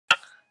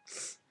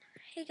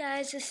Hey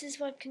guys, this is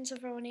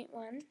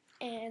Webkins0181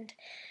 and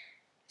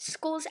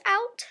school's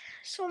out,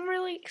 so I'm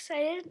really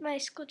excited. My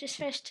school just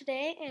finished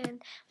today,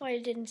 and what I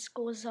did in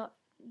school was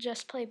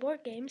just play board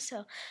games.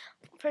 So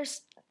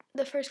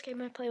the first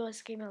game I played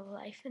was Game of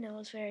Life, and it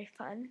was very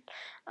fun.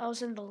 I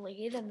was in the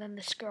lead, and then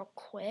this girl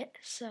quit,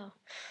 so it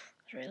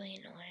was really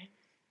annoying.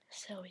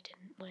 So we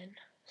didn't win.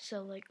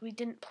 So we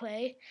didn't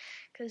play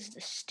because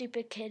the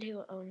stupid kid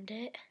who owned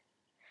it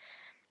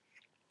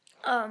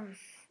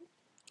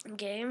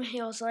game,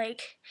 he's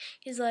like,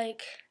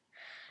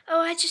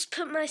 oh, I just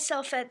put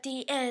myself at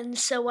the end,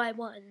 so I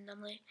won. And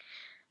I'm like,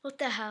 what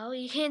the hell?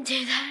 You can't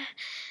do that.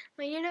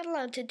 Like, you're not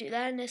allowed to do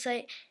that. And it's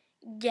like,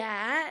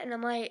 yeah. And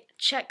I'm like,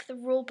 check the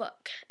rule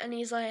book. And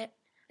he's like,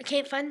 I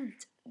can't find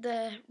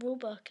the rule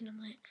book. And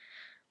I'm like,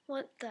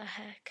 what the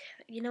heck?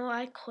 You know,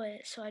 I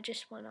quit, so I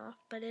just went off.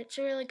 But it's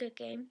a really good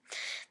game.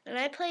 Then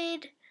I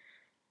played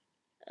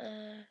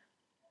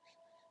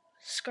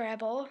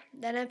Scrabble,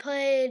 then I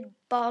played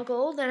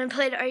Boggle, then I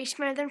played Are You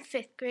Smarter Than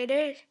Fifth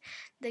Grader,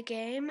 the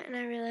game, and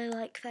I really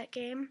like that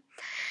game.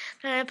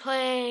 Then I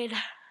played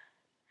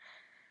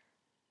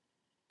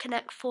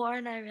Connect 4,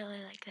 and I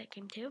really like that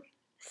game too.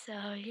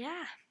 So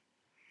yeah.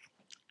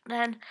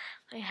 Then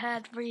I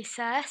had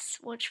recess,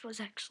 which was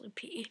actually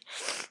PE,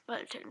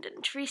 but it turned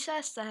into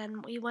recess.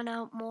 Then we went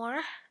out more.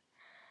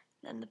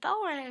 Then the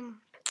bell rang.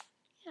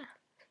 Yeah.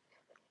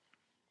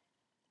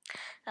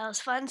 That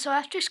was fun. So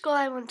after school,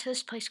 I went to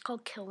this place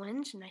called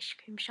Kilwins, an ice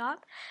cream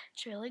shop.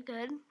 It's really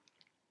good.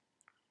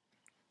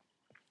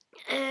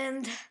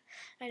 And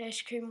I had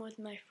ice cream with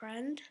my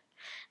friend,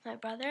 my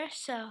brother.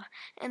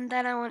 And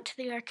then I went to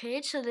the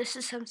arcade. So this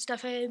is some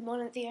stuff I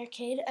won at the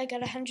arcade. I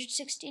got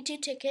 162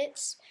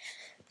 tickets.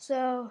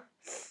 So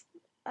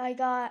I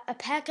got a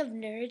pack of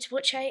Nerds,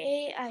 which I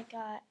ate. I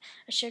got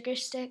a sugar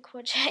stick,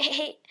 which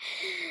I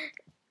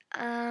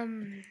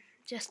ate.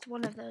 Just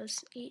one of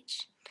those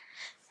each.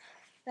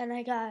 Then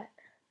I got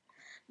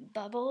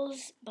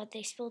bubbles, but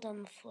they spilled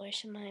on the floor,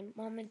 so my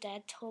mom and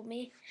dad told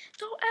me,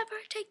 don't ever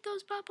take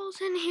those bubbles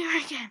in here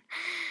again.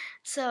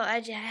 So I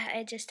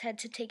just had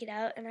to take it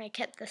out, and I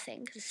kept the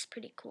thing because it's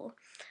pretty cool.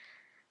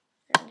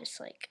 And just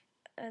like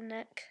a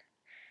neck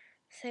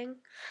thing,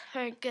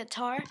 or a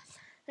guitar.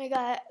 I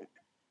got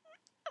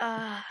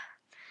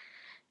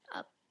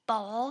a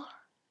ball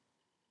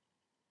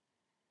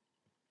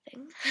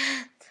thing,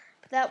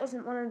 but that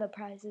wasn't one of the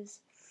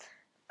prizes.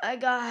 I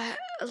got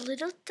a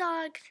little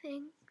dog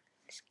thing.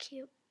 It's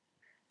cute.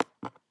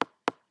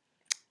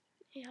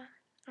 Yeah,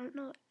 I don't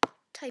know what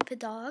type of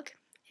dog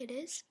it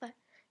is, but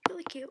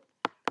really cute.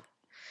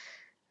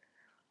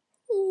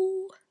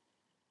 Ooh.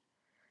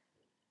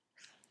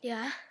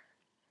 Yeah.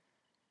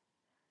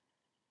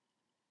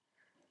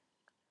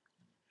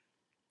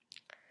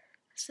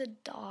 It's a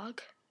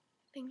dog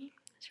thingy.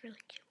 It's really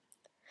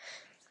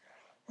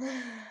cute.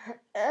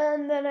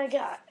 And then I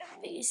got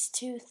these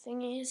two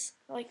thingies,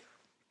 like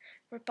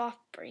rip-off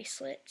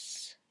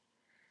bracelets.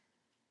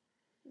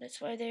 That's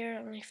why they're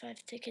only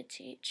 5 tickets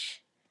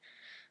each.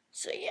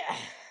 So yeah.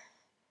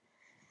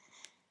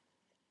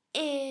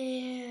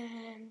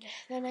 And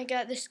then I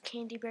got this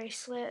candy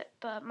bracelet,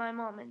 but my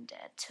mom and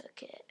dad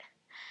took it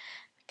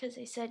because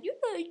they said, you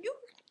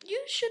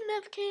shouldn't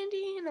have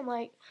candy. And I'm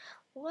like,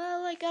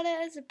 well, I got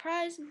it as a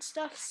prize and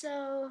stuff,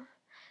 so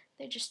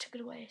they just took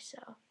it away.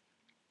 So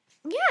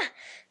yeah,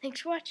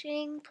 thanks for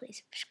watching.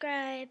 Please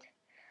subscribe.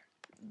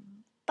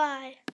 Bye.